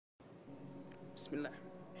Bismillah.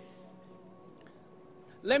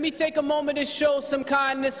 Let me take a moment to show some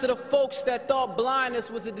kindness to the folks that thought blindness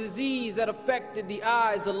was a disease that affected the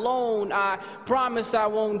eyes alone. I promise I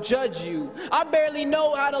won't judge you. I barely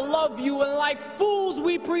know how to love you, and like fools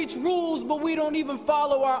we preach rules, but we don't even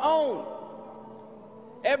follow our own.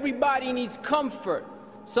 Everybody needs comfort.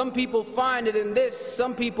 Some people find it in this,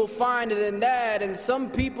 some people find it in that, and some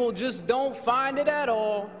people just don't find it at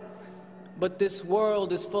all. But this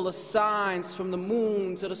world is full of signs, from the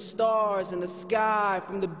moon to the stars in the sky,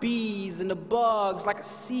 from the bees and the bugs, like a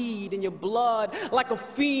seed in your blood, like a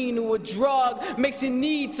fiend or a drug, makes you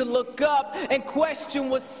need to look up and question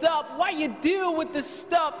what's up. Why you deal with this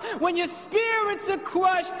stuff when your spirits are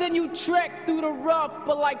crushed and you trek through the rough?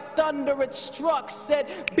 But like thunder it struck, said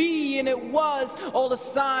be, and it was. All the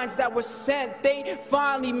signs that were sent, they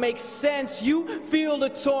finally make sense. You feel the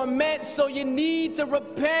torment, so you need to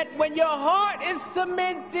repent. When your heart is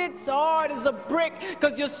cemented, it's hard as a brick,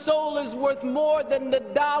 cause your soul is worth more than the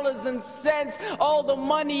dollars and cents. All the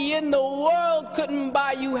money in the world couldn't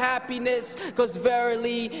buy you happiness, cause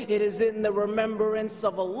verily it is in the remembrance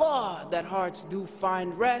of Allah that hearts do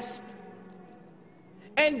find rest.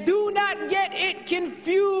 And do not get it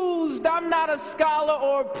confused. I'm not a scholar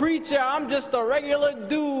or a preacher. I'm just a regular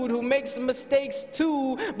dude who makes mistakes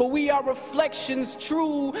too. But we are reflections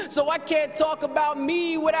true. So I can't talk about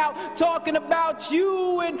me without talking about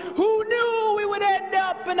you. And who knew we would end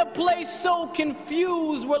up in a place so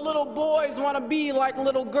confused, where little boys want to be like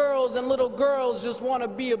little girls and little girls just want to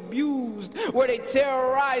be abused, where they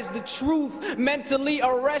terrorize the truth, mentally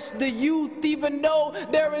arrest the youth, even though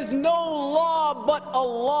there is no law but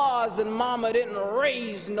Allah's, and mama didn't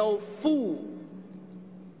raise no fool.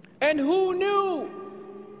 And who knew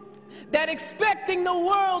that expecting the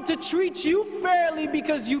world to treat you fairly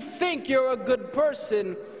because you think you're a good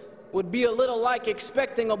person would be a little like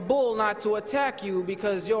expecting a bull not to attack you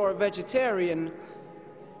because you're a vegetarian?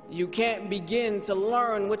 You can't begin to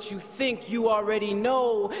learn what you think you already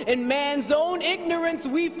know. In man's own ignorance,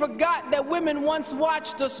 we forgot that women once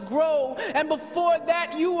watched us grow. And before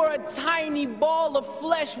that, you were a tiny ball of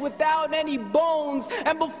flesh without any bones.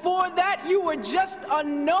 And before that, you were just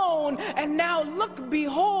unknown. And now look,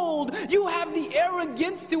 behold, you have the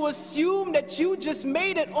arrogance to assume that you just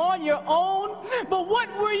made it on your own. But what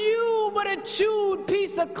were you but a chewed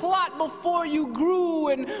piece of clot before you grew?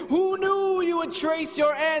 And who knew you would trace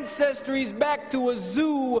your ancestries back to a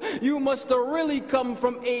zoo? You must have really come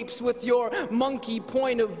from apes with your monkey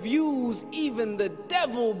point of views. Even the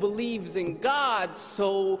devil believes in God,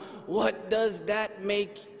 so what does that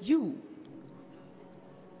make you?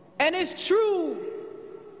 And it's true.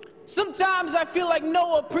 Sometimes I feel like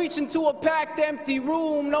Noah preaching to a packed empty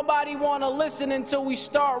room. Nobody wanna listen until we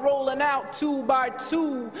start rolling out 2 by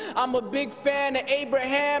 2. I'm a big fan of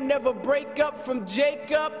Abraham, never break up from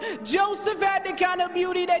Jacob. Joseph had the kind of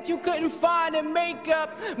beauty that you couldn't find in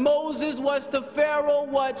makeup. Moses was to Pharaoh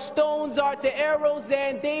what stones are to arrows,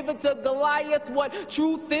 and David to Goliath what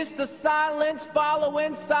truth is to silence.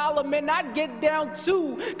 Following Solomon, I'd get down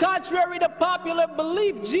too. Contrary to popular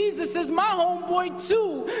belief, Jesus is my homeboy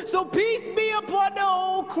too. So peace be upon the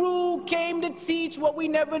whole crew. Came to teach what we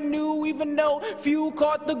never knew, even though few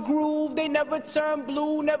caught the groove. They never turned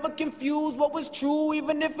blue, never confused what was true,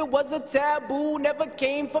 even if it was a taboo. Never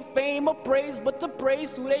came for fame or praise, but to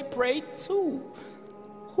praise who they prayed to.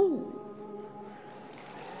 Who?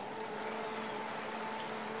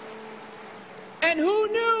 And who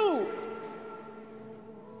knew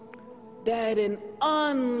that an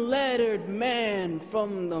unlettered man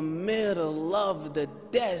from the middle of the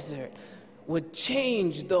desert would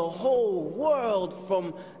change the whole world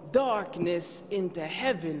from darkness into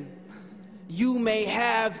heaven? You may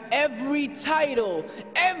have every title,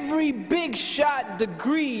 every big shot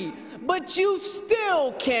degree, but you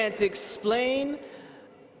still can't explain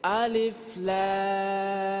Alif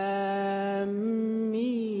Lam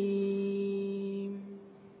Mim.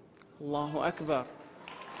 Allahu Akbar.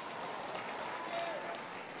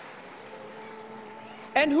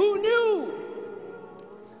 And who knew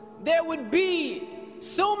there would be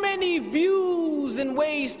so many views and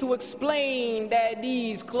ways to explain that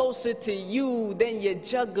he's closer to you than your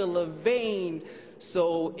jugular vein?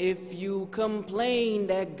 So if you complain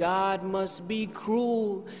that God must be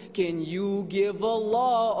cruel, can you give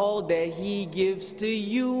Allah all that He gives to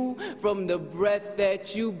you? From the breath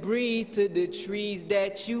that you breathe to the trees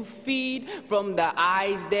that you feed, from the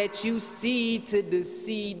eyes that you see to the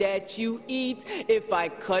seed that you eat. If I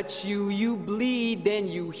cut you, you bleed, then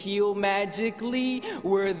you heal magically.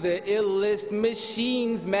 We're the illest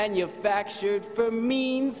machines manufactured for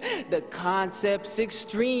means. The concept's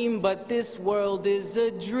extreme, but this world is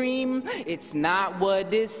a dream. It's not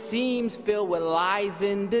what it seems, filled with lies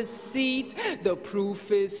and deceit. The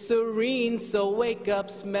proof is serene, so wake up,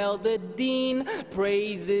 smell the dean.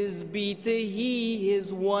 Praises be to He,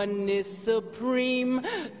 His oneness supreme.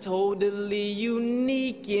 Totally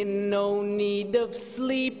unique, in no need of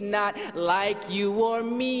sleep. Not like you or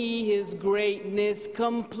me, His greatness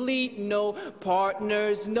complete. No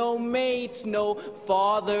partners, no mates, no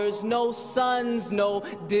fathers, no sons, no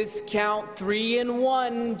discount 3 in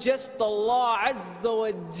 1. Just Allah Azza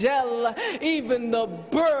wa Jal. Even the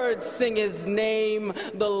birds sing His name,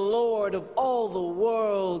 the Lord of all the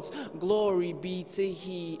worlds. Glory be to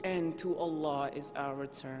He, and to Allah is our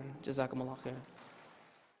return. Jazakumullah khair.